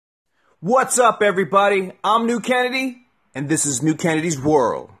What's up, everybody? I'm New Kennedy, and this is New Kennedy's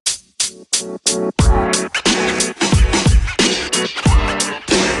World.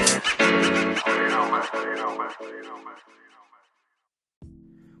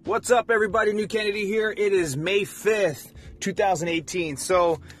 What's up, everybody? New Kennedy here. It is May 5th, 2018.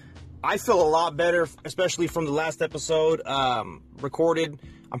 So I feel a lot better, especially from the last episode recorded.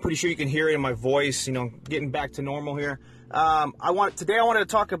 I'm pretty sure you can hear it in my voice, getting back to normal here. Today I wanted to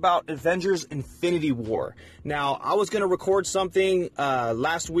talk about Avengers Infinity War. Now, I was going to record something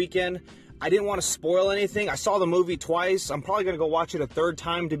last weekend. I didn't want to spoil anything. I saw the movie twice. I'm probably going to go watch it a third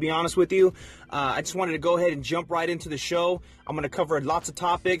time, to be honest with you. I just wanted to go ahead and jump right into the show. I'm going to cover lots of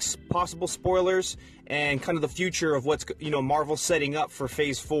topics, possible spoilers, and kind of the future of what's, Marvel's setting up for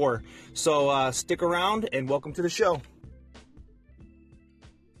Phase 4. So stick around and welcome to the show.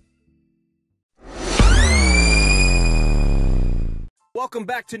 Welcome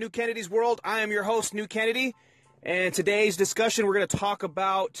back to New Kennedy's World. I am your host, New Kennedy, and today's discussion, we're going to talk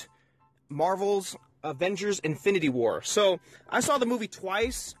about Marvel's Avengers Infinity War. So I saw the movie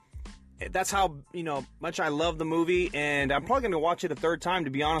twice. That's how much I love the movie, and I'm probably going to watch it a third time, to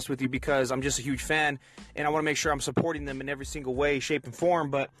be honest with you, because I'm just a huge fan, and I want to make sure I'm supporting them in every single way, shape, and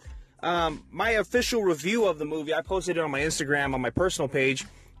form. But my official review of the movie, I posted it on my Instagram, on my personal page,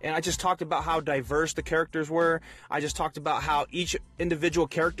 and I just talked about how diverse the characters were. I just talked about how each individual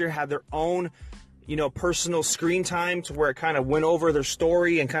character had their own personal screen time, to where it kind of went over their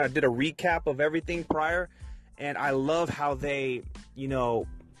story and kind of did a recap of everything prior. And I love how they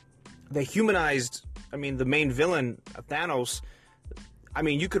humanized, the main villain, Thanos.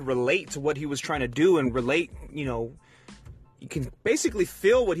 You could relate to what he was trying to do and relate, you can basically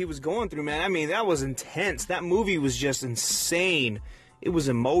feel what he was going through, man. That was intense. That movie was just insane. It was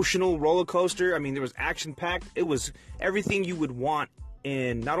emotional, roller coaster. There was action-packed. It was everything you would want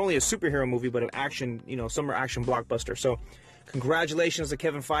in not only a superhero movie, but an action, summer action blockbuster. So congratulations to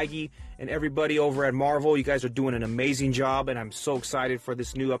Kevin Feige and everybody over at Marvel. You guys are doing an amazing job, and I'm so excited for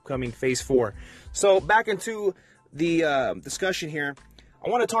this new upcoming Phase 4. So back into the discussion here.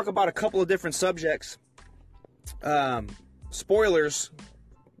 I want to talk about a couple of different subjects. Spoilers,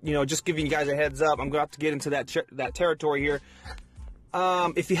 just giving you guys a heads up. I'm going to have to get into that territory here.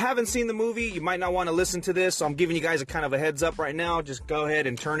 If you haven't seen the movie, you might not want to listen to this, so I'm giving you guys a kind of a heads up right now. Just go ahead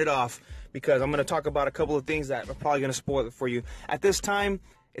and turn it off, because I'm going to talk about a couple of things that are probably going to spoil it for you. At this time,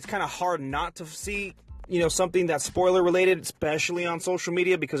 it's kind of hard not to see, something that's spoiler related, especially on social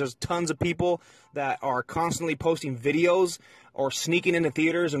media, because there's tons of people that are constantly posting videos or sneaking into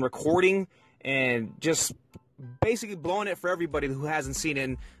theaters and recording and just basically blowing it for everybody who hasn't seen it.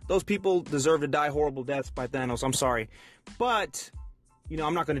 And those people deserve to die horrible deaths by Thanos. I'm sorry. But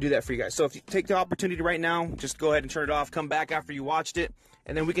I'm not going to do that for you guys. So if you take the opportunity right now, just go ahead and turn it off. Come back after you watched it,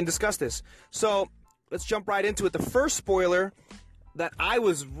 and then we can discuss this. So let's jump right into it. The first spoiler that I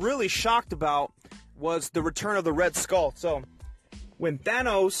was really shocked about was the return of the Red Skull. So when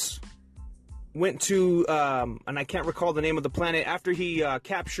Thanos went to, and I can't recall the name of the planet, after he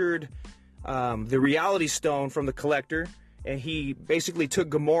captured the Reality Stone from the Collector, and he basically took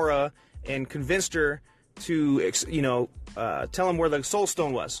Gamora and convinced her to, tell him where the Soul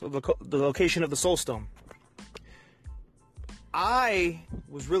Stone was, the location of the Soul Stone. I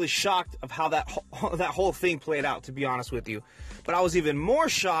was really shocked of how that whole thing played out, to be honest with you. But I was even more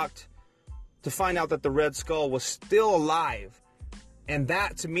shocked to find out that the Red Skull was still alive. And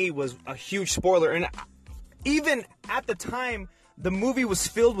that, to me, was a huge spoiler. And even at the time, the movie was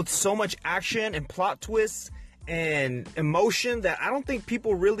filled with so much action and plot twists and emotion that I don't think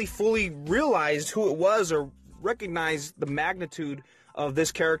people really fully realized who it was or recognized the magnitude of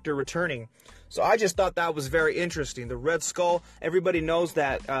this character returning. So I just thought that was very interesting. The Red Skull, everybody knows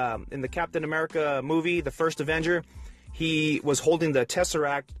that in the Captain America movie, the first Avenger, he was holding the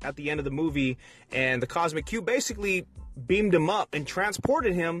Tesseract at the end of the movie, and the Cosmic Cube basically beamed him up and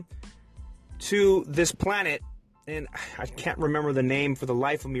transported him to this planet. And I can't remember the name for the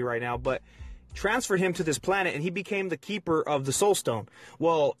life of me right now, but transferred him to this planet, and he became the keeper of the Soul Stone.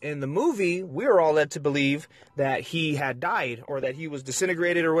 Well, in the movie, we were all led to believe that he had died, or that he was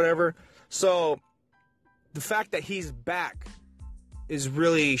disintegrated or whatever. So the fact that he's back is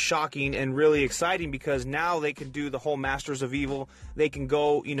really shocking and really exciting, because now they can do the whole Masters of Evil. They can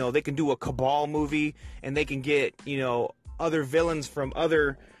go, they can do a Cabal movie, and they can get, other villains from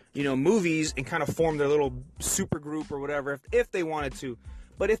other, movies, and kind of form their little super group or whatever if they wanted to.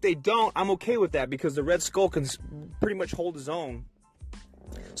 But if they don't, I'm okay with that, because the Red Skull can pretty much hold his own.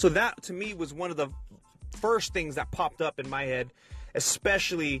 So that, to me, was one of the first things that popped up in my head,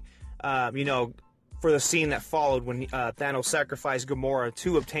 especially, for the scene that followed when Thanos sacrificed Gamora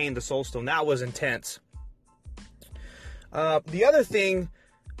to obtain the Soul Stone. That was intense. The other thing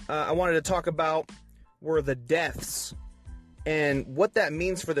I wanted to talk about were the deaths and what that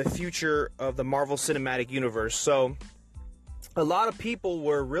means for the future of the Marvel Cinematic Universe. So a lot of people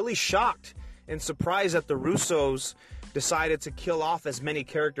were really shocked and surprised that the Russos decided to kill off as many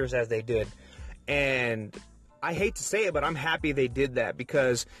characters as they did. And I hate to say it, but I'm happy they did that,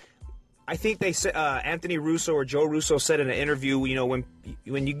 because I think they said Anthony Russo or Joe Russo said in an interview, you know, when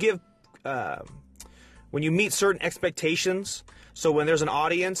you give when you meet certain expectations, so when there's an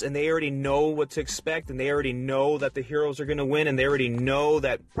audience and they already know what to expect and they already know that the heroes are going to win and they already know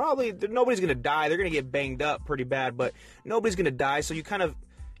that probably nobody's going to die, they're going to get banged up pretty bad, but nobody's going to die, so you kind of,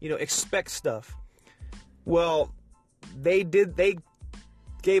 you know, expect stuff. Well, they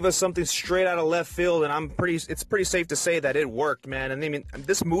gave us something straight out of left field, and it's pretty safe to say that it worked, man. And I mean,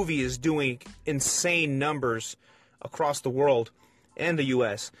 this movie is doing insane numbers across the world and the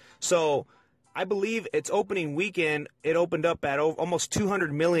US. So I believe its opening weekend, it opened up at almost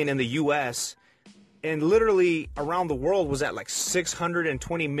 200 million in the US, and literally around the world was at like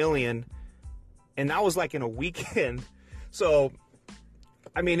 620 million, and that was like in a weekend. So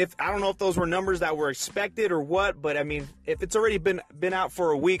I mean, I don't know if those were numbers that were expected or what, but I mean, if it's already been out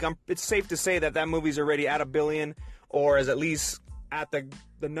for a week, it's safe to say that movie's already at $1 billion, or is at least at the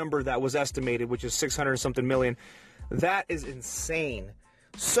number that was estimated, which is 600 something million. That is insane.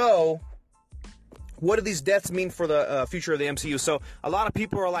 So what do these deaths mean for the future of the MCU? So a lot of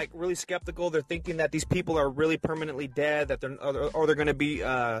people are like really skeptical. They're thinking that these people are really permanently dead, that they're going to be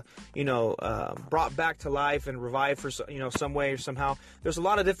brought back to life and revived for some way or somehow. There's a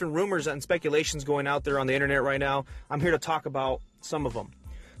lot of different rumors and speculations going out there on the internet right now. I'm here to talk about some of them.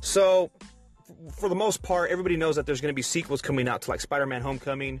 So for the most part, everybody knows that there's going to be sequels coming out to like Spider-Man: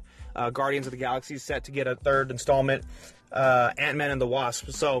 Homecoming, Guardians of the Galaxy is set to get a third installment, Ant-Man and the Wasp.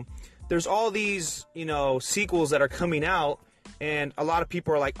 So there's all these, sequels that are coming out, and a lot of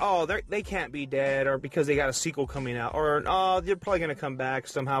people are like, oh, they can't be dead, or because they got a sequel coming out, or, oh, they're probably going to come back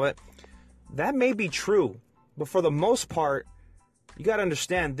somehow. But that may be true, but for the most part, you got to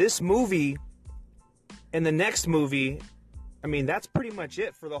understand, this movie and the next movie, I mean, that's pretty much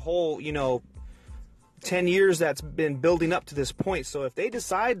it for the whole, 10 years that's been building up to this point. So if they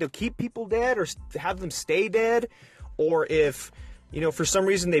decide to keep people dead or have them stay dead, or if for some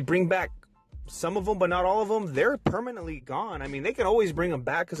reason they bring back some of them, but not all of them, they're permanently gone. I mean, they can always bring them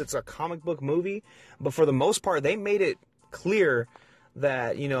back because it's a comic book movie. But for the most part, they made it clear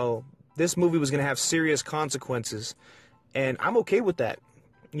that, this movie was going to have serious consequences. And I'm okay with that.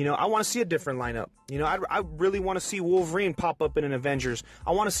 I want to see a different lineup. I really want to see Wolverine pop up in an Avengers.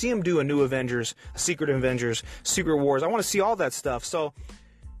 I want to see him do a new Avengers, a Secret Wars. I want to see all that stuff. So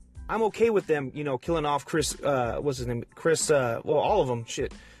I'm okay with them, killing off Chris, what's his name? All of them,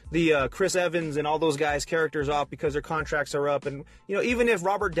 the Chris Evans and all those guys' characters off because their contracts are up. And, even if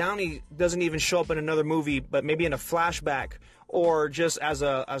Robert Downey doesn't even show up in another movie, but maybe in a flashback or just as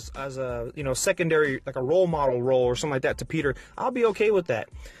a secondary, like a role model role or something like that to Peter, I'll be okay with that.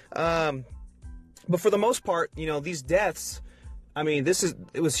 But for the most part, these deaths, I mean,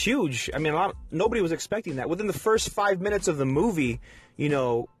 it was huge. I mean, nobody was expecting that. Within the first 5 minutes of the movie,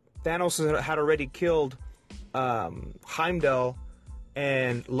 Thanos had already killed Heimdall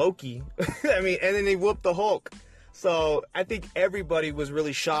and Loki. I mean, and then he whooped the Hulk. So I think everybody was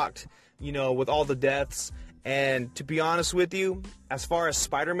really shocked, with all the deaths. And to be honest with you, as far as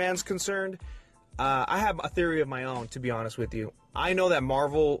Spider-Man's concerned, I have a theory of my own, to be honest with you. I know that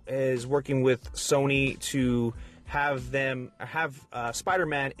Marvel is working with Sony to have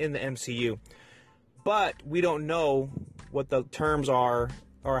Spider-Man in the MCU. But we don't know what the terms are,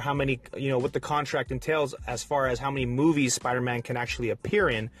 or how many, what the contract entails as far as how many movies Spider-Man can actually appear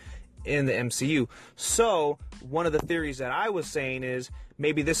in the MCU. So one of the theories that I was saying is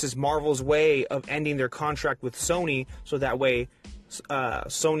maybe this is Marvel's way of ending their contract with Sony, so that way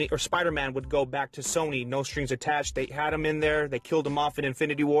Sony or Spider-Man would go back to Sony, no strings attached. They had him in there, they killed him off in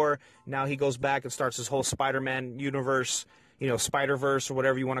Infinity War. Now he goes back and starts his whole Spider-Man universe, Spider-Verse or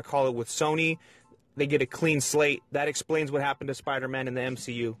whatever you want to call it, with Sony. They get a clean slate. That explains what happened to Spider-Man in the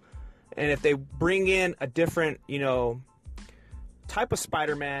MCU. And if they bring in a different, type of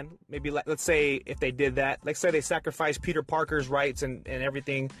Spider-Man, maybe let's say if they did that, let's say they sacrificed Peter Parker's rights and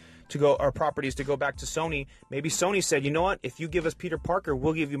everything to go, or properties to go back to Sony. Maybe Sony said, you know what, if you give us Peter Parker,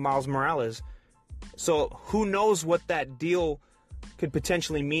 we'll give you Miles Morales. So who knows what that deal could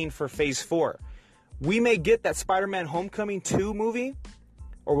potentially mean for Phase 4. We may get that Spider-Man Homecoming 2 movie,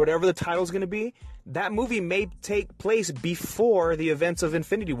 or whatever the title's going to be. That movie may take place before the events of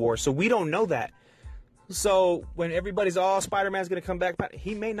Infinity War, so we don't know that. So when everybody's, oh, Spider-Man's going to come back,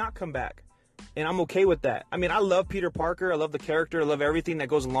 he may not come back. And I'm okay with that. I mean, I love Peter Parker. I love the character. I love everything that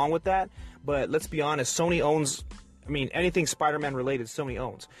goes along with that. But let's be honest, Sony owns, I mean, anything Spider-Man related, Sony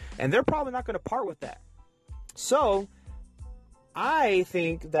owns. And they're probably not going to part with that. So I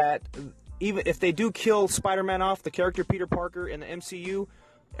think that even if they do kill Spider-Man off, the character Peter Parker in the MCU,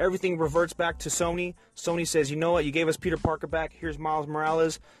 everything reverts back to Sony. Sony says, you know what, you gave us Peter Parker back. Here's Miles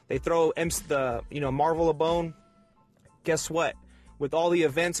Morales. They throw Marvel a bone. Guess what? With all the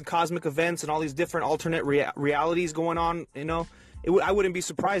events and cosmic events and all these different alternate realities going on, I wouldn't be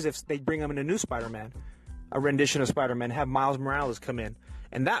surprised if they bring him in a new Spider-Man, a rendition of Spider-Man, have Miles Morales come in.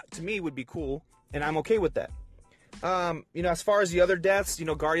 And that, to me, would be cool, and I'm okay with that. As far as the other deaths,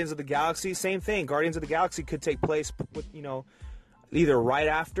 Guardians of the Galaxy, same thing. Guardians of the Galaxy could take place with, either right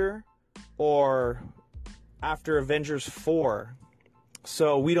after or after Avengers 4.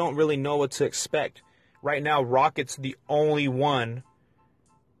 So we don't really know what to expect. Right now, Rocket's the only one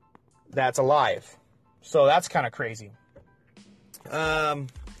that's alive. So that's kind of crazy. Iron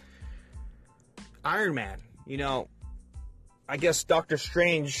Man, I guess Doctor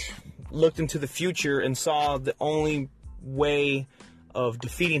Strange looked into the future and saw the only way of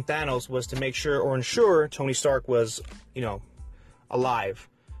defeating Thanos was to make sure or ensure Tony Stark was, alive.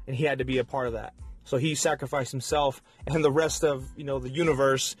 And he had to be a part of that. So he sacrificed himself and the rest of, the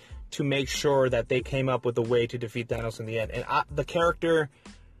universe to make sure that they came up with a way to defeat Thanos in the end. And the character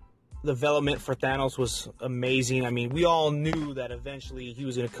development for Thanos was amazing. I mean, we all knew that eventually he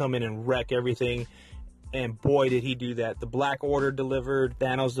was going to come in and wreck everything. And boy, did he do that. The Black Order delivered.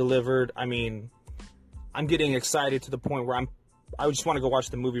 Thanos delivered. I mean, I'm getting excited to the point where I just want to go watch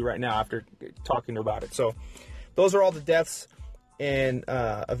the movie right now after talking about it. So those are all the deaths in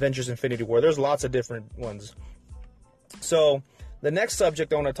Avengers Infinity War. There's lots of different ones. So the next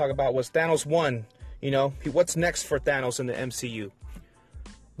subject I want to talk about was Thanos 1. What's next for Thanos in the MCU?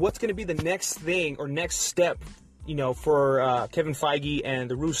 What's going to be the next thing or next step, for Kevin Feige and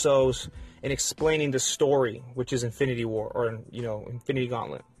the Russos in explaining the story, which is Infinity War or, Infinity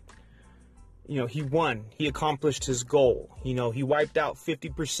Gauntlet. He won. He accomplished his goal. He wiped out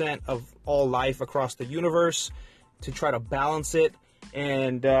 50% of all life across the universe to try to balance it.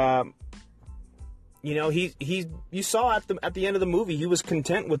 And, you saw at the end of the movie, he was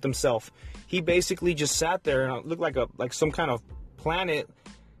content with himself. He basically just sat there and it looked like some kind of planet,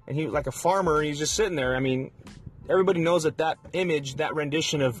 and he was like a farmer, and he's just sitting there. I mean, everybody knows that image, that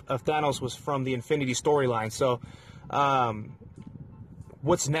rendition of Thanos was from the Infinity storyline. So,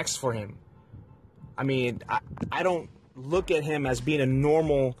 what's next for him? I mean, I don't look at him as being a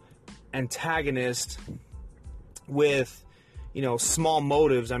normal antagonist with, small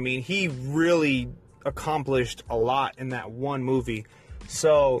motives. I mean, he really accomplished a lot in that one movie.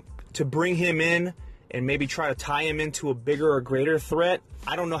 So to bring him in and maybe try to tie him into a bigger or greater threat,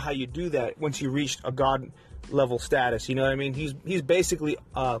 I don't know how you do that once you reach a god level status. You know what I mean? He's basically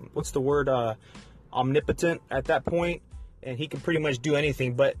omnipotent at that point, and he can pretty much do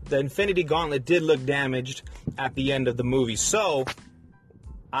anything. But the Infinity Gauntlet did look damaged at the end of the movie, so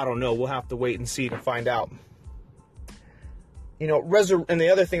I don't know. We'll have to wait and see to find out. And the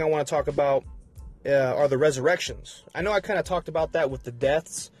other thing I want to talk about are the resurrections. I know I kind of talked about that with the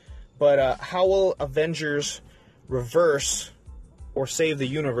deaths, but how will Avengers reverse or save the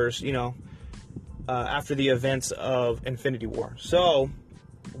universe, after the events of Infinity War? So,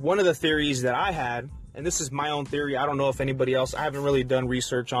 one of the theories that I had, and this is my own theory, I don't know if anybody else, I haven't really done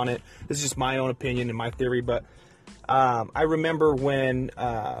research on it, this is just my own opinion and my theory, but I remember when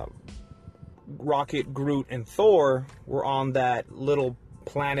Rocket, Groot, and Thor were on that little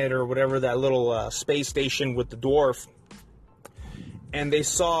planet or whatever, that little space station with the dwarf, and they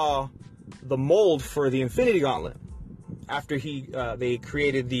saw the mold for the Infinity Gauntlet after they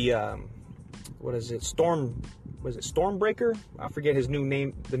created the Stormbreaker? I forget his new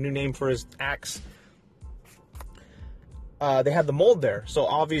name, the new name for his axe. They had the mold there, so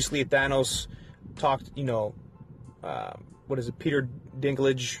obviously Thanos talked, Peter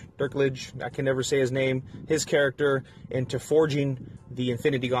Dinklage, I can never say his name, his character, into forging the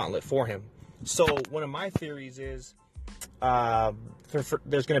Infinity Gauntlet for him. So one of my theories is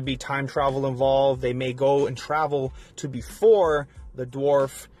there's going to be time travel involved. They may go and travel to before the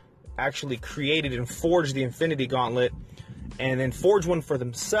dwarf actually created and forged the Infinity Gauntlet, and then forge one for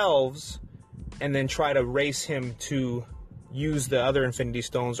themselves, and then try to race him to use the other Infinity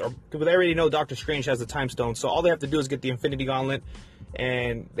Stones. Or because they already know Doctor Strange has the Time Stone, so all they have to do is get the Infinity Gauntlet,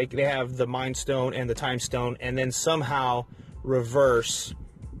 and they have the Mind Stone and the Time Stone, and then somehow reverse,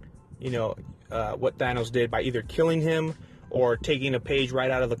 what Thanos did by either killing him or taking a page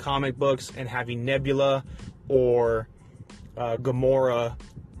right out of the comic books and having Nebula or Gamora,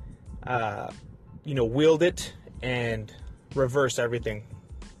 wield it and reverse everything.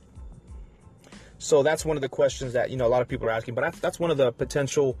 So that's one of the questions that, a lot of people are asking. But that's one of the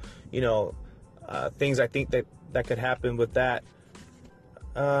potential, things I think that could happen with that.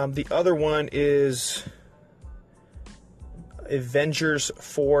 The other one is Avengers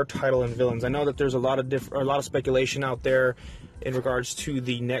 4 title and villains. I know that there's a lot of speculation out there in regards to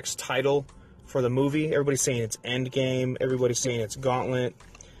the next title for the movie. Everybody's saying it's Endgame. Everybody's saying it's Gauntlet.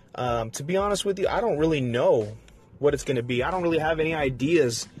 To be honest with you, I don't really know what it's going to be. I don't really have any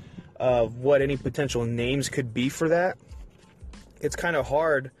ideas of what any potential names could be for that. It's kind of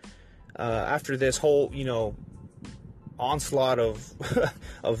hard after this whole, onslaught of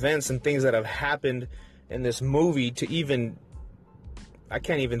events and things that have happened in this movie I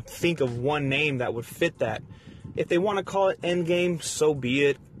can't even think of one name that would fit that. If they want to call it Endgame, so be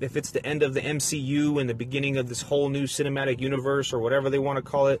it. If it's the end of the MCU and the beginning of this whole new cinematic universe or whatever they want to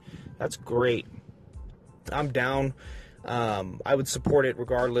call it, that's great. I'm down. I would support it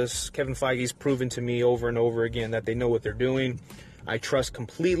regardless. Kevin Feige's proven to me over and over again that they know what they're doing. I trust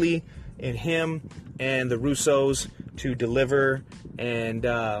completely in him and the Russos to deliver, and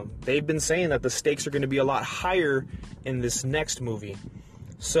they've been saying that the stakes are going to be a lot higher in this next movie.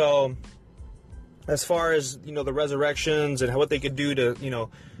 So as far as the resurrections and what they could do to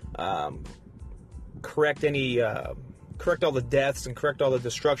correct all the deaths and correct all the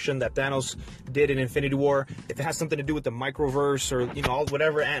destruction that Thanos did in Infinity War, if it has something to do with the microverse or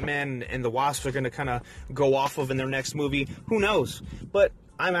whatever Ant-Man and the Wasp are going to kind of go off of in their next movie, who knows? But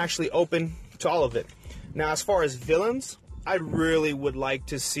I'm actually open to all of it. Now, as far as villains, I really would like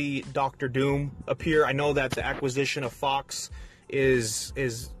to see Doctor Doom appear. I know that the acquisition of Fox is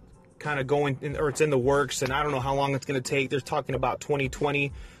kind of going in, or it's in the works, and I don't know how long it's going to take. They're talking about 2020,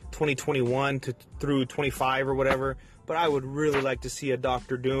 2021 through 25 or whatever. But I would really like to see a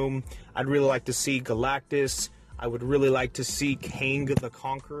Doctor Doom. I'd really like to see Galactus. I would really like to see Kang the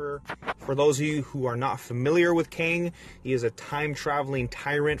Conqueror. For those of you who are not familiar with Kang, he is a time-traveling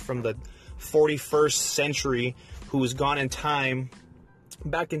tyrant from the 41st century who has gone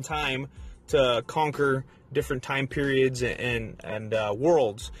back in time to conquer different time periods and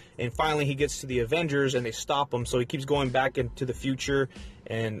worlds. And finally he gets to the Avengers and they stop him. So he keeps going back into the future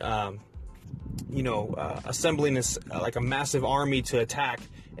and assembling this like a massive army to attack.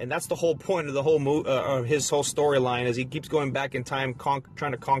 And that's the whole point of the whole his whole storyline, is he keeps going back in time,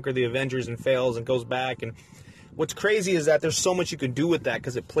 trying to conquer the Avengers and fails and goes back. And what's crazy is that there's so much you can do with that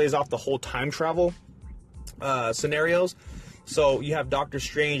because it plays off the whole time travel scenarios. So you have Doctor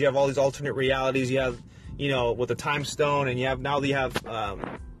Strange, you have all these alternate realities, you have with the Time Stone, and you have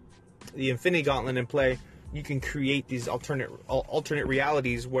the Infinity Gauntlet in play. You can create these alternate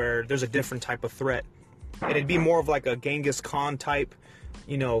realities where there's a different type of threat, and it'd be more of like a Genghis Khan type,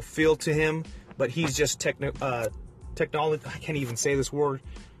 feel to him. But he's just technology. I can't even say this word.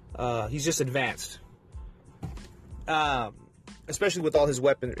 He's just advanced, especially with all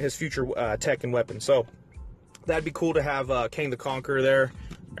his future tech and weapons. So that'd be cool to have Kang the Conqueror there,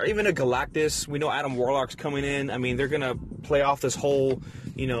 or even a Galactus. We know Adam Warlock's coming in. I mean, they're gonna play off this whole,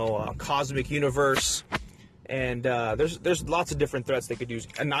 cosmic universe. And there's lots of different threats they could use.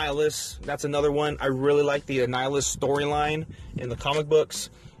 Annihilus, that's another one. I really like the Annihilus storyline in the comic books.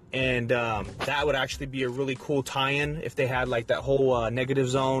 And that would actually be a really cool tie-in if they had like that whole negative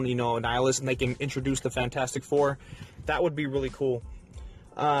zone, Annihilus, and they can introduce the Fantastic Four. That would be really cool.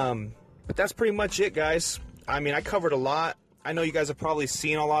 But that's pretty much it, guys. I mean, I covered a lot. I know you guys have probably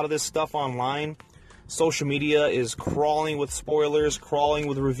seen a lot of this stuff online. Social media is crawling with spoilers, crawling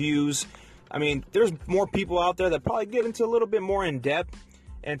with reviews. I mean, there's more people out there that probably get into a little bit more in depth.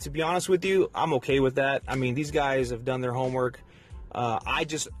 And to be honest with you, I'm okay with that. I mean, these guys have done their homework. I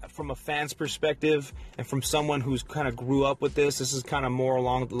just, from a fan's perspective and from someone who's kind of grew up with this is kind of more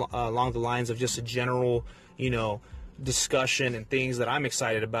along the lines of just a general, discussion and things that I'm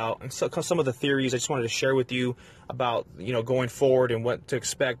excited about. And so some of the theories I just wanted to share with you about, going forward and what to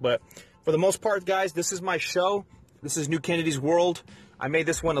expect. But for the most part, guys, this is my show. This is New Kennedy's World. I made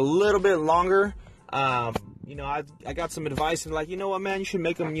this one a little bit longer. I got some advice and like, you know what, man, you should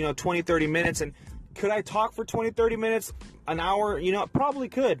make them, 20, 30 minutes. And could I talk for 20, 30 minutes, an hour? Probably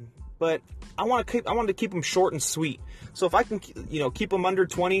could, but I wanted to keep them short and sweet. So if I can, keep them under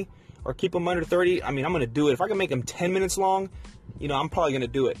 20 or keep them under 30, I mean, I'm going to do it. If I can make them 10 minutes long, I'm probably going to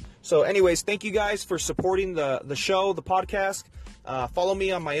do it. So anyways, thank you guys for supporting the show, the podcast. Follow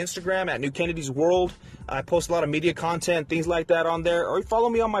me on my Instagram at New Kennedy's World. I post a lot of media content, things like that on there. Or follow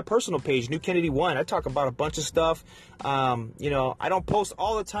me on my personal page, New Kennedy 1. I talk about a bunch of stuff. I don't post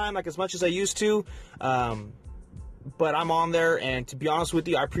all the time like as much as I used to. But I'm on there, and to be honest with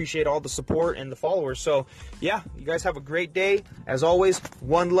you, I appreciate all the support and the followers. So, yeah, you guys have a great day. As always,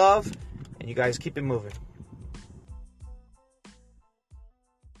 one love, and you guys keep it moving.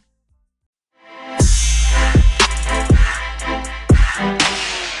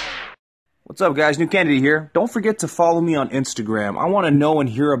 What's up, guys? New Kennedy here. Don't forget to follow me on Instagram. I want to know and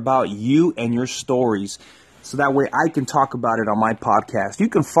hear about you and your stories, so that way I can talk about it on my podcast. You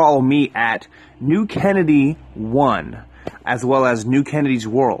can follow me at New Kennedy 1, as well as New Kennedy's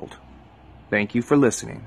World. Thank you for listening.